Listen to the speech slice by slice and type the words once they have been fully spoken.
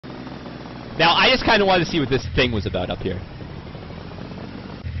Now, I just kind of wanted to see what this thing was about up here.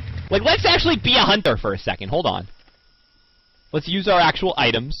 Like, let's actually be a hunter for a second. Hold on. Let's use our actual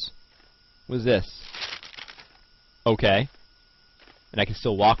items. What is this? Okay. And I can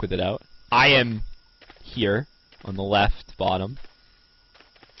still walk with it out. I am here on the left bottom.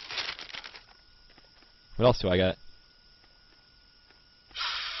 What else do I got?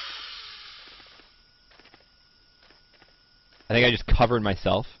 I think I just covered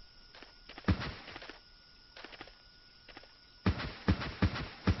myself.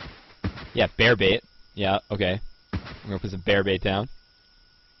 Yeah, bear bait. Yeah, okay. I'm gonna put some bear bait down.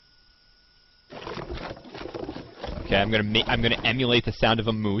 Okay, I'm gonna emulate the sound of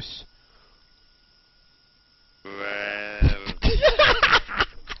a moose.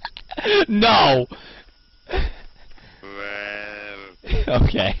 No.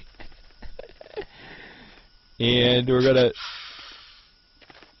 Okay. And we're gonna.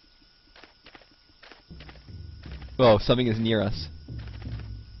 Oh, something is near us.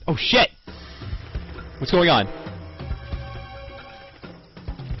 Oh shit! What's going on?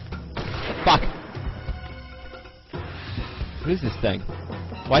 Fuck. What is this thing?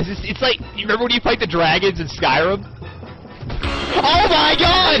 Why is this? It's like, you remember when you fight the dragons in Skyrim? Oh my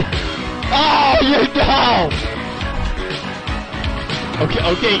god! Oh, you know!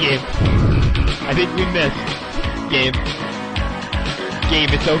 Okay, game. I think we missed. Game. Game,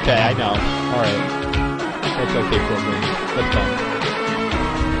 it's okay, I know. Alright. That's okay for me. That's fine.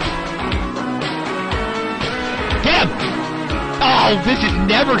 Get him! Oh, this is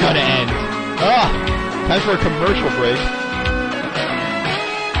never gonna end! Ugh! Time for a commercial break.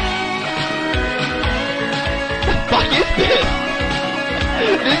 What the fuck is this?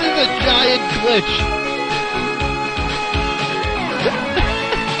 This is a giant glitch!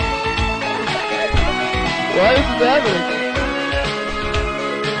 Why is this happening?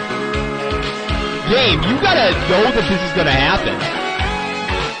 Game, you gotta know that this is gonna happen.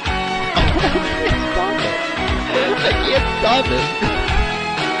 I can't stop it.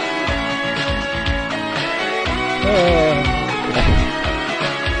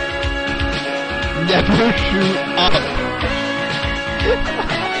 Never shoot up.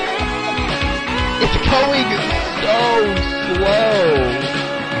 It's going so slow.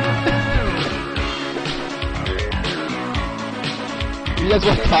 What do you guys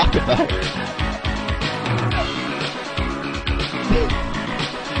want to talk about?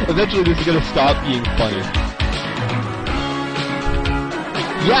 Eventually this is gonna stop being funny.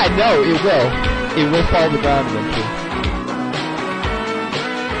 Yeah, no, it will. It will fall to the ground eventually.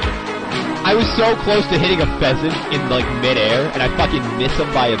 I was so close to hitting a pheasant in, like, midair, and I fucking miss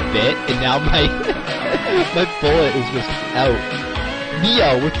him by a bit, and now my my bullet is just out.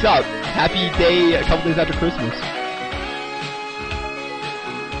 Neo, what's up? Happy day a couple days after Christmas.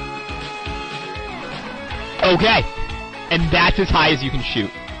 Okay. And that's as high as you can shoot.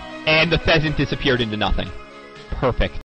 And the pheasant disappeared into nothing. Perfect.